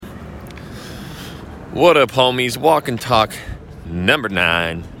What up, homies? Walk and Talk number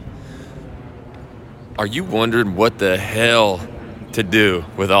 9. Are you wondering what the hell to do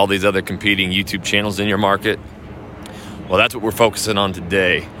with all these other competing YouTube channels in your market? Well, that's what we're focusing on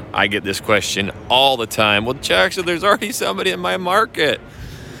today. I get this question all the time. Well, Jackson, there's already somebody in my market.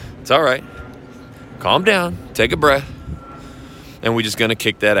 It's all right. Calm down. Take a breath. And we're just going to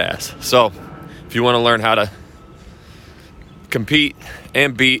kick that ass. So, if you want to learn how to compete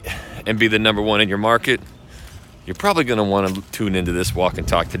and beat and be the number one in your market, you're probably going to want to tune into this Walk and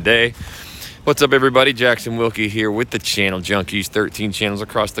Talk today. What's up, everybody? Jackson Wilkie here with the Channel Junkies, 13 channels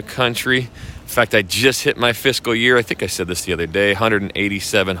across the country. In fact, I just hit my fiscal year. I think I said this the other day,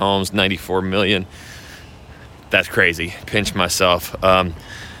 187 homes, 94 million. That's crazy. Pinch myself.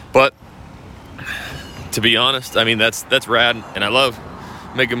 But to be honest, I mean, that's rad, and I love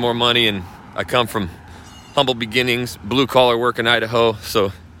making more money, and I come from humble beginnings, blue-collar work in Idaho,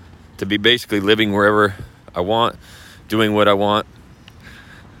 so to be basically living wherever I want, doing what I want,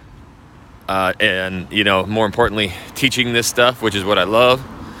 and, you know, more importantly, teaching this stuff, which is what I love,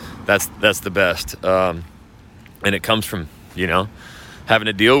 that's the best. And it comes from, you know, having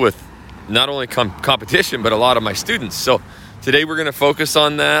to deal with not only competition, but a lot of my students. So today we're going to focus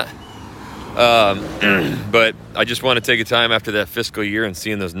on that. But I just want to take a time after that fiscal year and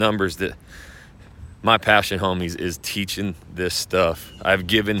seeing those numbers that my passion, homies, is teaching this stuff. I've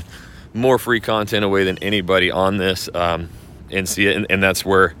given more free content away than anybody on this, and see it, and that's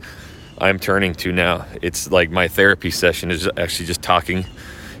where I'm turning to now. It's like my therapy session is actually just talking,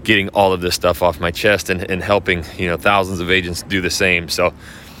 getting all of this stuff off my chest, and helping, you know, thousands of agents do the same. So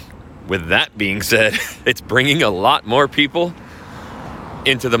with that being said, it's bringing a lot more people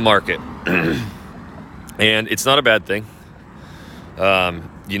into the market. And it's not a bad thing.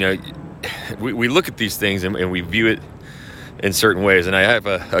 You know, we look at these things and we view it in certain ways. And I have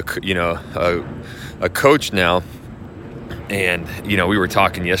a coach now, and, you know, we were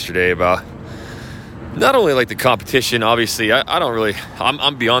talking yesterday about not only like the competition. Obviously,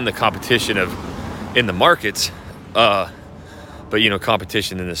 I'm beyond the competition in the markets, but, you know,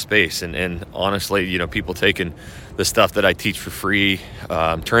 competition in the space. And honestly, you know, people taking the stuff that I teach for free,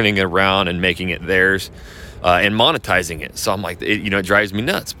 turning it around and making it theirs, and monetizing it. So I'm like, it drives me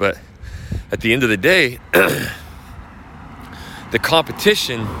nuts. But at the end of the day, the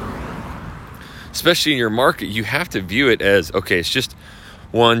competition, especially in your market, you have to view it as, okay, it's just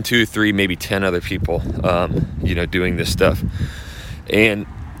 1, 2, 3, maybe 10 other people, doing this stuff. And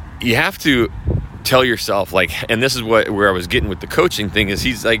you have to tell yourself, like, and this is where I was getting with the coaching thing, is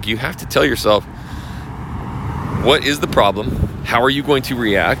he's like, you have to tell yourself, what is the problem? How are you going to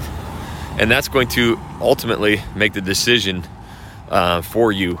react? And that's going to ultimately make the decision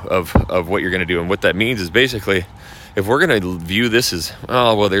for you of what you're going to do. And what that means is basically, if we're going to view this as,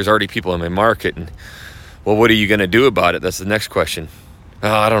 oh, well, there's already people in my market, and, well, what are you going to do about it? That's the next question.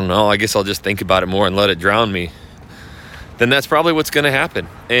 Oh, I don't know. I guess I'll just think about it more and let it drown me. Then that's probably what's going to happen.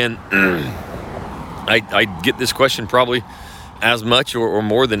 And I get this question probably as much or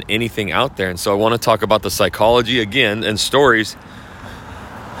more than anything out there. And so I want to talk about the psychology again and stories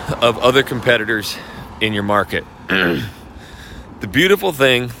of other competitors in your market. The beautiful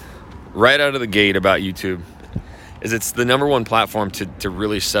thing right out of the gate about YouTube is it's the number one platform to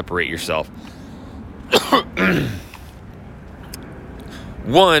really separate yourself.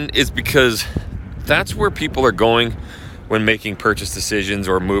 One is because that's where people are going when making purchase decisions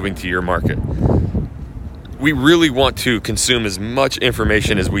or moving to your market. We really want to consume as much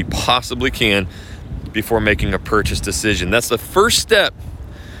information as we possibly can before making a purchase decision. That's the first step.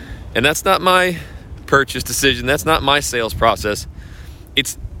 And that's not my purchase decision. That's not my sales process.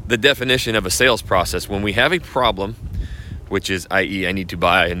 It's the definition of a sales process. When we have a problem, which is, i.e., I need to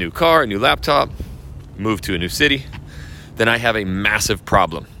buy a new car, a new laptop, move to a new city, then I have a massive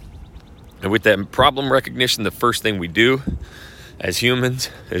problem. And with that problem recognition, the first thing we do as humans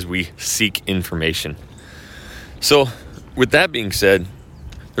is we seek information. So with that being said,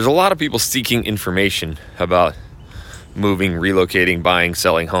 there's a lot of people seeking information about moving, relocating, buying,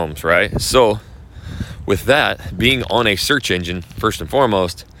 selling homes, right? So with that, being on a search engine, first and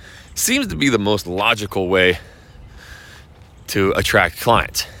foremost, seems to be the most logical way to attract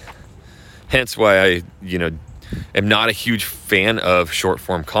clients. Hence why I, am not a huge fan of short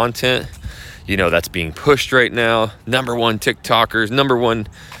form content. That's being pushed right now. Number one TikTokers, number one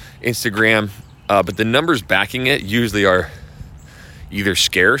Instagram. But the numbers backing it usually are either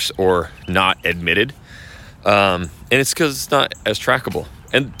scarce or not admitted. And it's because it's not as trackable.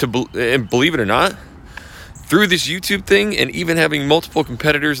 And believe it or not, through this YouTube thing and even having multiple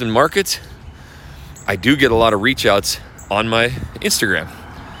competitors in markets, I do get a lot of reach outs on my Instagram.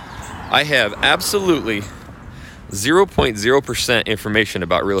 I have absolutely 0.0% information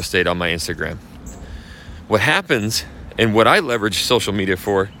about real estate on my Instagram. What happens, and what I leverage social media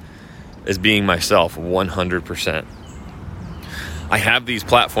for, is being myself 100%. I have these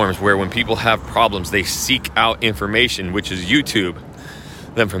platforms where when people have problems, they seek out information, which is YouTube.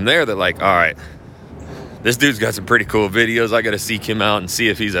 Then from there, they're like, all right, this dude's got some pretty cool videos. I got to seek him out and see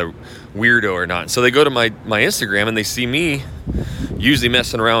if he's a weirdo or not. So they go to my Instagram and they see me usually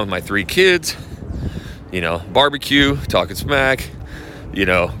messing around with my 3 kids, barbecue, talking smack,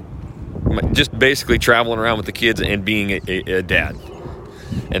 just basically traveling around with the kids and being a dad.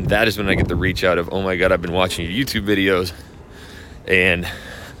 And that is when I get the reach out of, oh my God, I've been watching your YouTube videos and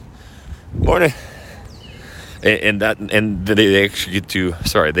morning. And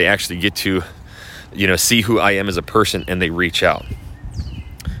they actually get to, see who I am as a person, and they reach out.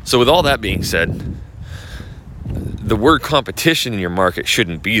 So with all that being said, the word competition in your market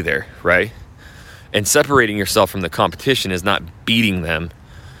shouldn't be there, right? And separating yourself from the competition is not beating them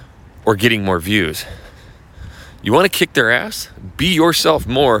or getting more views. You want to kick their ass? Be yourself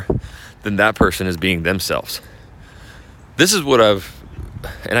more than that person is being themselves. This is what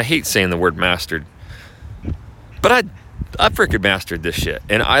and I hate saying the word mastered, but I freaking mastered this shit.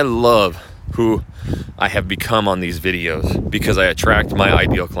 And I love who I have become on these videos because I attract my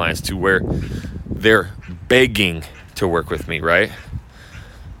ideal clients to where they're begging to work with me, right?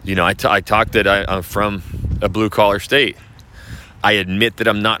 I talk that I'm from a blue collar state. I admit that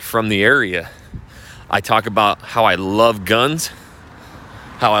I'm not from the area. I talk about how I love guns,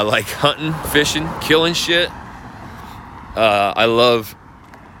 how I like hunting, fishing, killing shit. I love,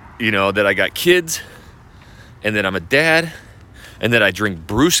 that I got kids, and that I'm a dad, and that I drink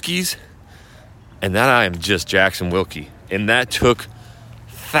brewskis, and that I am just Jackson Wilkie. And that took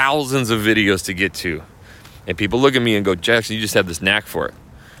thousands of videos to get to. And people look at me and go, Jackson, you just have this knack for it.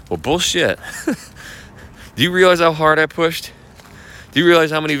 Well, bullshit. Do you realize how hard I pushed? Do you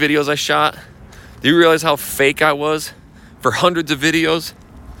realize how many videos I shot? Do you realize how fake I was for hundreds of videos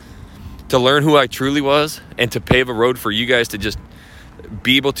to learn who I truly was and to pave a road for you guys to just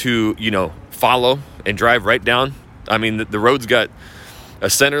be able to, follow and drive right down? I mean, the road's got a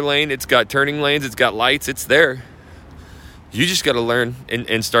center lane, it's got turning lanes, it's got lights, it's there. You just got to learn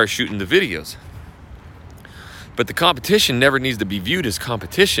and start shooting the videos. But the competition never needs to be viewed as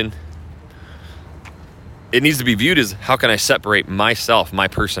competition. It needs to be viewed as, how can I separate myself, my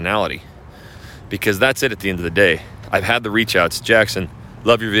personality? Because that's it at the end of the day. I've had the reach outs. Jackson,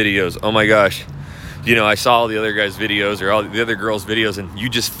 love your videos. Oh my gosh. I saw all the other guys' videos or all the other girls' videos, and you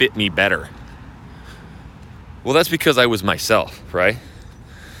just fit me better. Well, that's because I was myself, right?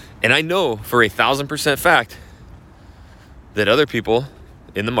 And I know for 1,000% fact that other people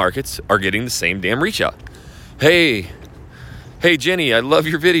in the markets are getting the same damn reach out. Hey, Jenny, I love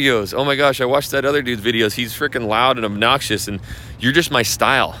your videos. Oh my gosh, I watched that other dude's videos. He's freaking loud and obnoxious, and you're just my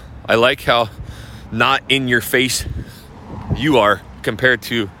style. I like how not in your face you are compared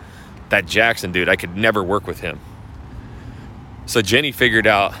to that Jackson dude. I could never work with him. So Jenny figured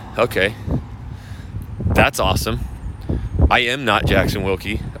out, okay, that's awesome. I am not Jackson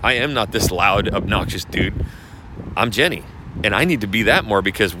Wilkie. I am not this loud, obnoxious dude. I'm Jenny. And I need to be that more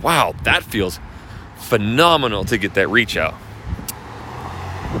because, wow, that feels phenomenal to get that reach out.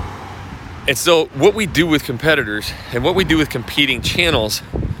 And so what we do with competitors and what we do with competing channels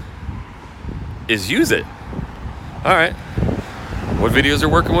is use it. All right. What videos are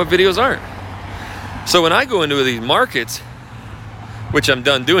working, what videos aren't. So when I go into these markets, which I'm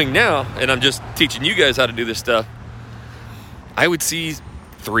done doing now, and I'm just teaching you guys how to do this stuff, I would see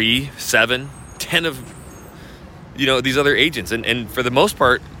 3, 7, 10 of these other agents. And for the most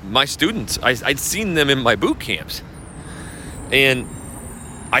part, my students, I'd seen them in my boot camps. And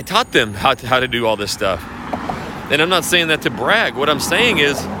I taught them how to do all this stuff. And I'm not saying that to brag. What I'm saying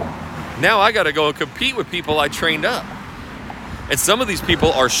is now I got to go and compete with people I trained up. And some of these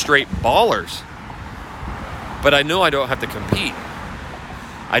people are straight ballers. But I know I don't have to compete.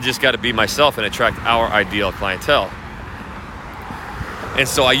 I just got to be myself and attract our ideal clientele. And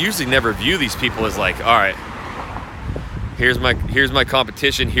so I usually never view these people as like, all right, here's my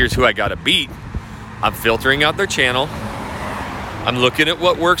competition, here's who I got to beat. I'm filtering out their channel. I'm looking at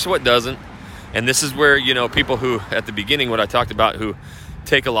what works, what doesn't. And this is where, people who, at the beginning, what I talked about, who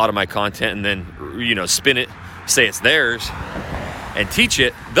take a lot of my content and then, spin it, say it's theirs, and teach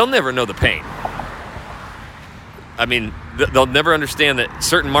it, they'll never know the pain. I mean, they'll never understand that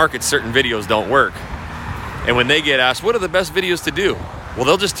certain markets, certain videos don't work. And when they get asked, what are the best videos to do? Well,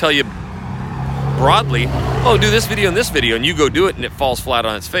 they'll just tell you broadly, oh, do this video and this video, and you go do it and it falls flat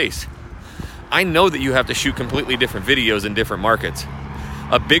on its face. I know that you have to shoot completely different videos in different markets.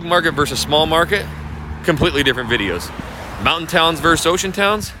 A big market versus small market, completely different videos. Mountain towns versus ocean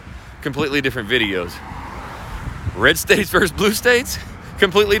towns, completely different videos. Red states versus blue states,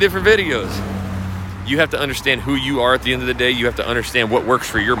 completely different videos. You have to understand who you are at the end of the day. You have to understand what works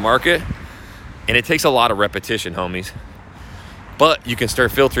for your market. And it takes a lot of repetition, homies. But you can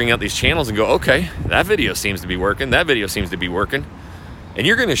start filtering out these channels and go, okay, that video seems to be working. That video seems to be working. And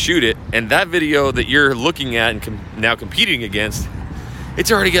you're going to shoot it. And that video that you're looking at and now competing against,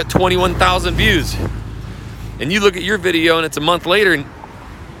 it's already got 21,000 views. And you look at your video and it's a month later and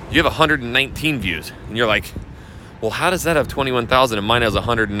you have 119 views. And you're like, well, how does that have 21,000 and mine has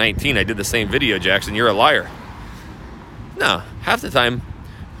 119? I did the same video, Jackson. You're a liar. No, half the time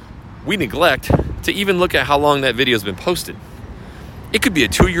we neglect to even look at how long that video has been posted. It could be a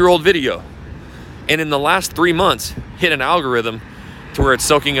 2-year-old video. And in the last 3 months, hit an algorithm to where it's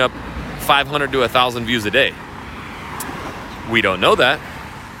soaking up 500 to 1,000 views a day. We don't know that.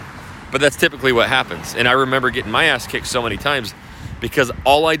 But that's typically what happens. And I remember getting my ass kicked so many times because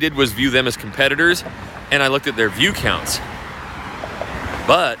all I did was view them as competitors and I looked at their view counts.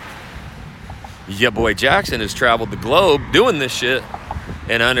 But your boy Jackson has traveled the globe doing this shit,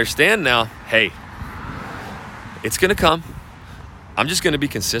 and I understand now, hey, it's gonna come. I'm just gonna be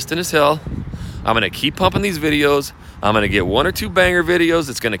consistent as hell. I'm gonna keep pumping these videos. I'm gonna get 1 or 2 banger videos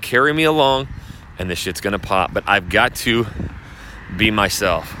that's gonna carry me along, and this shit's gonna pop. But I've got to be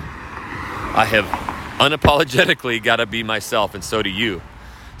myself. I have unapologetically got to be myself, and so do you.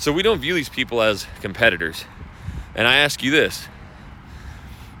 So we don't view these people as competitors. And I ask you this.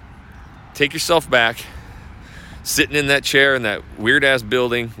 Take yourself back, sitting in that chair in that weird-ass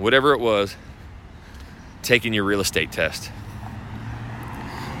building, whatever it was, taking your real estate test.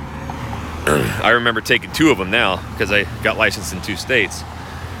 I remember taking 2 of them now because I got licensed in 2 states.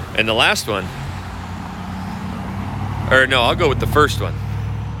 And the last one, or no, I'll go with the first one.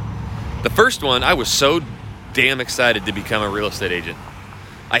 The first one, I was so damn excited to become a real estate agent.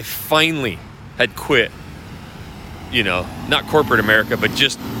 I finally had quit, not corporate America, but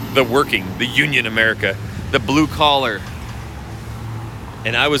just the union America, the blue collar.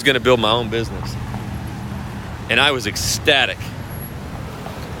 And I was going to build my own business. And I was ecstatic.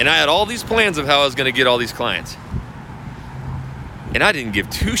 And I had all these plans of how I was going to get all these clients. And I didn't give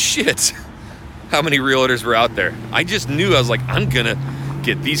 2 shits how many realtors were out there. I just knew, I was like, I'm going to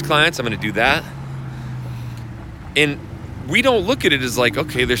get these clients, I'm going to do that. And we don't look at it as like,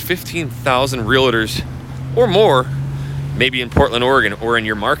 okay, there's 15,000 realtors or more, maybe in Portland, Oregon, or in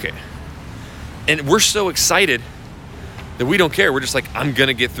your market. And we're so excited that we don't care. We're just like, I'm going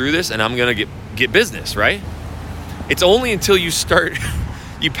to get through this and I'm going to get business, right? It's only until you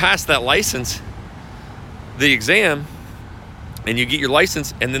pass that license, the exam, and you get your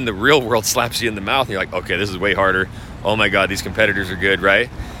license, and then the real world slaps you in the mouth, and you're like, okay, this is way harder. Oh my God, these competitors are good, right?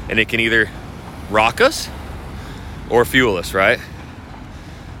 And it can either rock us or fuel us, right?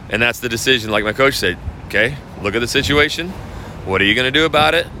 And that's the decision, like my coach said, okay, look at the situation. What are you going to do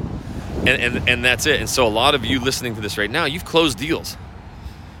about it? And that's it. And so a lot of you listening to this right now, you've closed deals,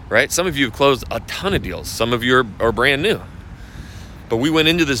 right? Some of you have closed a ton of deals. Some of you are brand new. But we went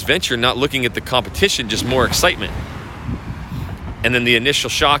into this venture not looking at the competition, just more excitement. And then the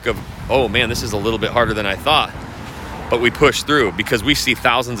initial shock of, oh man, this is a little bit harder than I thought. But we push through because we see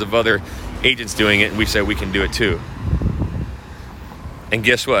thousands of other agents doing it, and we say we can do it too. And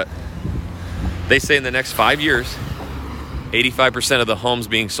guess what? They say in the next 5 years, 85% of the homes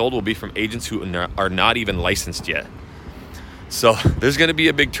being sold will be from agents who are not even licensed yet. So there's going to be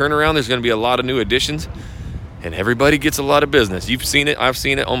a big turnaround. There's going to be a lot of new additions, and everybody gets a lot of business. You've seen it. I've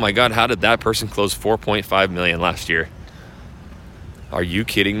seen it. Oh my God, how did that person close $4.5 million last year? Are you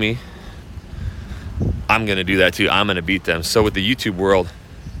kidding me? I'm going to do that too. I'm going to beat them. So with the YouTube world,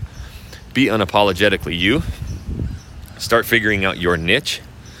 be unapologetically you. Start figuring out your niche.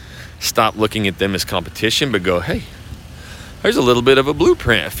 Stop looking at them as competition, but go, hey, there's a little bit of a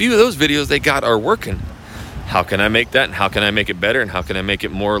blueprint. A few of those videos they got are working. How can I make that? And how can I make it better? And how can I make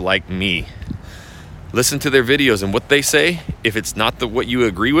it more like me? Listen to their videos, and what they say, if it's not what you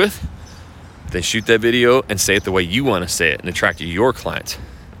agree with, then shoot that video and say it the way you want to say it and attract your clients.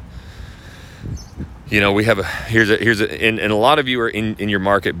 We have and a lot of you are in your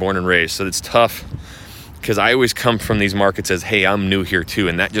market born and raised, so it's tough because I always come from these markets as, hey, I'm new here too,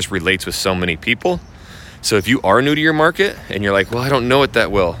 and that just relates with so many people. So if you are new to your market and you're like, well, I don't know it that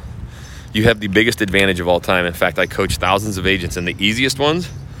well, you have the biggest advantage of all time. In fact, I coach thousands of agents, and the easiest ones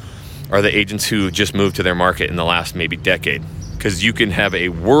are the agents who just moved to their market in the last maybe decade, because you can have a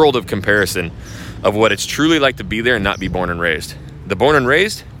world of comparison of what it's truly like to be there and not be born and raised. The born and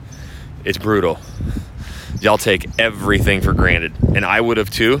raised, it's brutal. Y'all take everything for granted. And I would have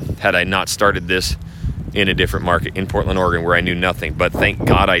too, had I not started this in a different market in Portland, Oregon, where I knew nothing. But thank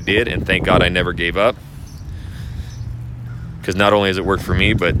God I did, and thank God I never gave up. Because not only has it worked for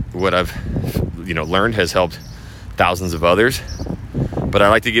me, but what I've learned has helped thousands of others. But I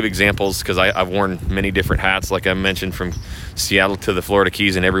like to give examples because I've worn many different hats, like I mentioned, from Seattle to the Florida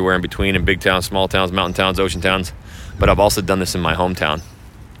Keys and everywhere in between, in big towns, small towns, mountain towns, ocean towns. But I've also done this in my hometown.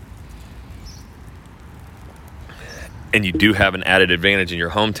 And you do have an added advantage in your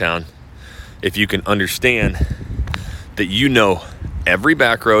hometown if you can understand that you know every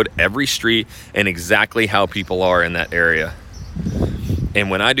back road, every street, and exactly how people are in that area. And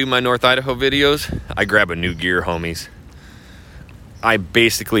when I do my North Idaho videos, I grab a new gear, homies. I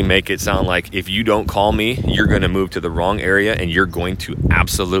basically make it sound like if you don't call me, you're going to move to the wrong area and you're going to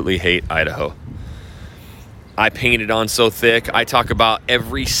absolutely hate Idaho. I paint it on so thick. I talk about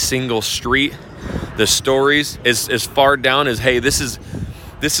every single street, the stories as far down as, hey, this is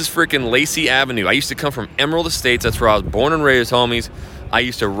freaking Lacey Avenue. I used to come from Emerald Estates. That's where I was born and raised, homies. I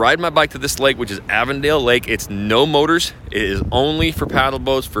used to ride my bike to this lake, which is Avondale Lake. It's no motors. It is only for paddle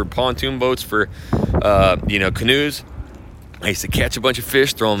boats, for pontoon boats, for canoes. I used to catch a bunch of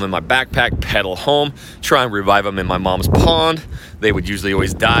fish, throw them in my backpack, pedal home, try and revive them in my mom's pond. They would usually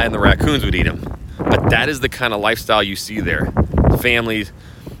always die and the raccoons would eat them. But that is the kind of lifestyle you see there. Families,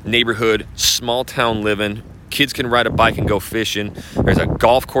 neighborhood, small town living. Kids can ride a bike and go fishing. There's a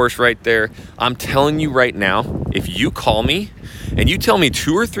golf course right there. I'm telling you right now, if you call me and you tell me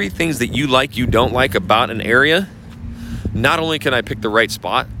 2 or 3 things that you don't like about an area, not only can I pick the right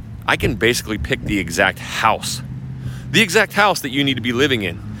spot, I can basically pick the exact house that you need to be living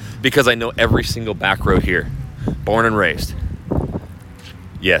in, because I know every single back road here, born and raised.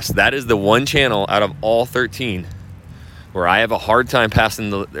 Yes, that is the one channel out of all 13 where I have a hard time passing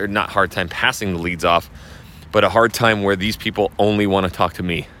the leads off, but a hard time where these people only want to talk to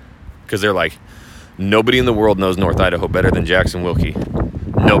me because they're like, nobody in the world knows North Idaho better than Jackson Wilkie.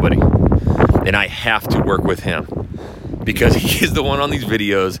 Nobody. And I have to work with him because he is the one on these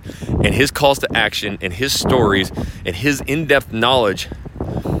videos, and his calls to action and his stories and his in-depth knowledge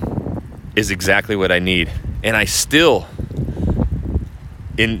is exactly what I need. And I still,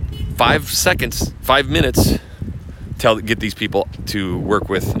 in 5 minutes, get these people to work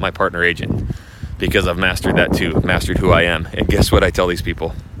with my partner agent, because I've mastered that too. I've mastered who I am. And guess what I tell these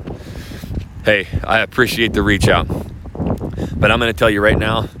people? Hey, I appreciate the reach out, but I'm going to tell you right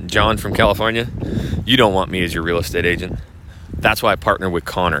now, John from California, you don't want me as your real estate agent. That's why I partnered with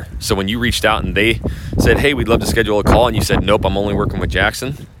Connor. So when you reached out and they said, hey, we'd love to schedule a call, and you said, nope, I'm only working with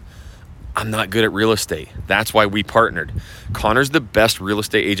Jackson, I'm not good at real estate. That's why we partnered. Connor's the best real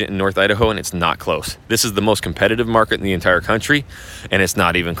estate agent in North Idaho, and it's not close. This is the most competitive market in the entire country, and it's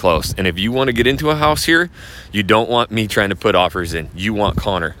not even close. And if you want to get into a house here, you don't want me trying to put offers in. You want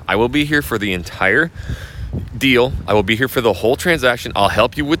Connor. I will be here for the entire deal. I will be here for the whole transaction. I'll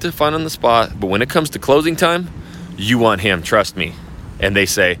help you with the fun on the spot, but when it comes to closing time, you want him, trust me. And they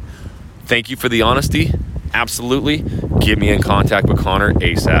say, thank you for the honesty. Absolutely. Get me in contact with Connor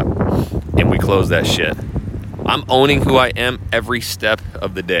ASAP. And we close that shit. I'm owning who I am every step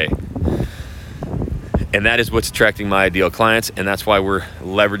of the day. And that is what's attracting my ideal clients. And that's why we're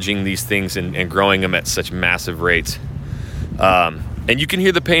leveraging these things and growing them at such massive rates. And you can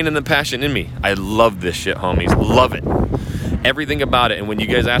hear the pain and the passion in me. I love this shit, homies. Love it. Everything about it. And when you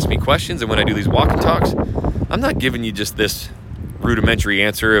guys ask me questions and when I do these walk and talks, I'm not giving you just this rudimentary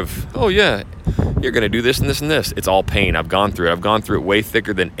answer of, oh yeah, you're going to do this and this and this. It's all pain. I've gone through it. I've gone through it way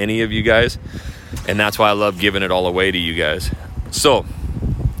thicker than any of you guys. And that's why I love giving it all away to you guys. So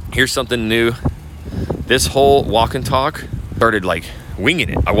here's something new. This whole walk and talk started like winging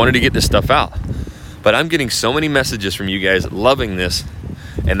it. I wanted to get this stuff out. But I'm getting so many messages from you guys loving this.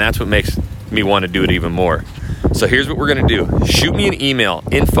 And that's what makes me want to do it even more. So here's what we're going to do. Shoot me an email,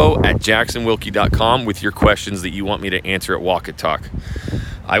 info@jacksonwilkie.com, with your questions that you want me to answer at Walk and Talk.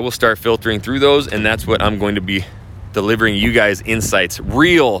 I will start filtering through those, and that's what I'm going to be delivering you guys insights,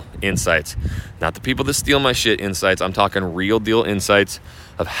 real insights, not the people that steal my shit insights. I'm talking real deal insights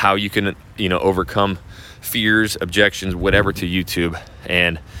of how you can, overcome fears, objections, whatever to YouTube.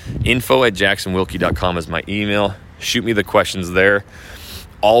 And info@jacksonwilkie.com is my email. Shoot me the questions there.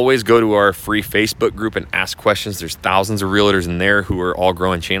 Always go to our free Facebook group and ask questions. There's thousands of realtors in there who are all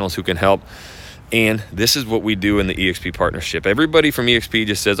growing channels who can help. And this is what we do in the EXP partnership. Everybody from EXP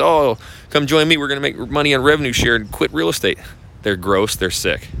just says, oh, come join me. We're going to make money on revenue share and quit real estate. They're gross. They're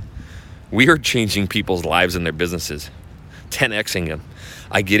sick. We are changing people's lives and their businesses, 10Xing them.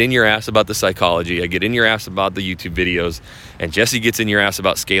 I get in your ass about the psychology. I get in your ass about the YouTube videos. And Jesse gets in your ass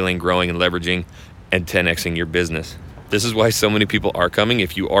about scaling, growing, and leveraging. and 10xing your business. This is why so many people are coming.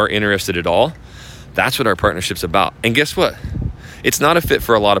 If you are interested at all, that's what our partnership's about. And guess what? It's not a fit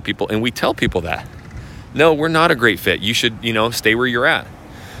for a lot of people, and we tell people that. No, we're not a great fit. You should, stay where you're at.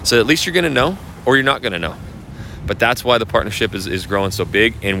 So at least you're going to know, or you're not going to know. But that's why the partnership is growing so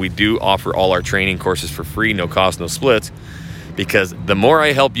big, and we do offer all our training courses for free, no cost, no splits, because the more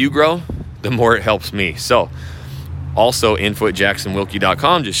I help you grow, the more it helps me. So also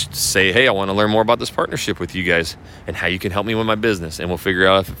info@jacksonwilkie.com, just say, hey, I want to learn more about this partnership with you guys and how you can help me with my business, and we'll figure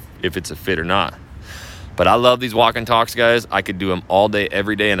out if it's a fit or not. But I love these walk and talks, guys. I could do them all day,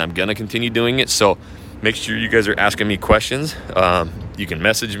 every day, and I'm going to continue doing it. So make sure you guys are asking me questions. You can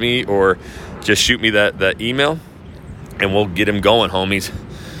message me or just shoot me that email, and we'll get them going, homies.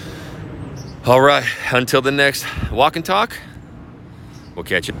 All right, until the next walk and talk, we'll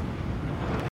catch you.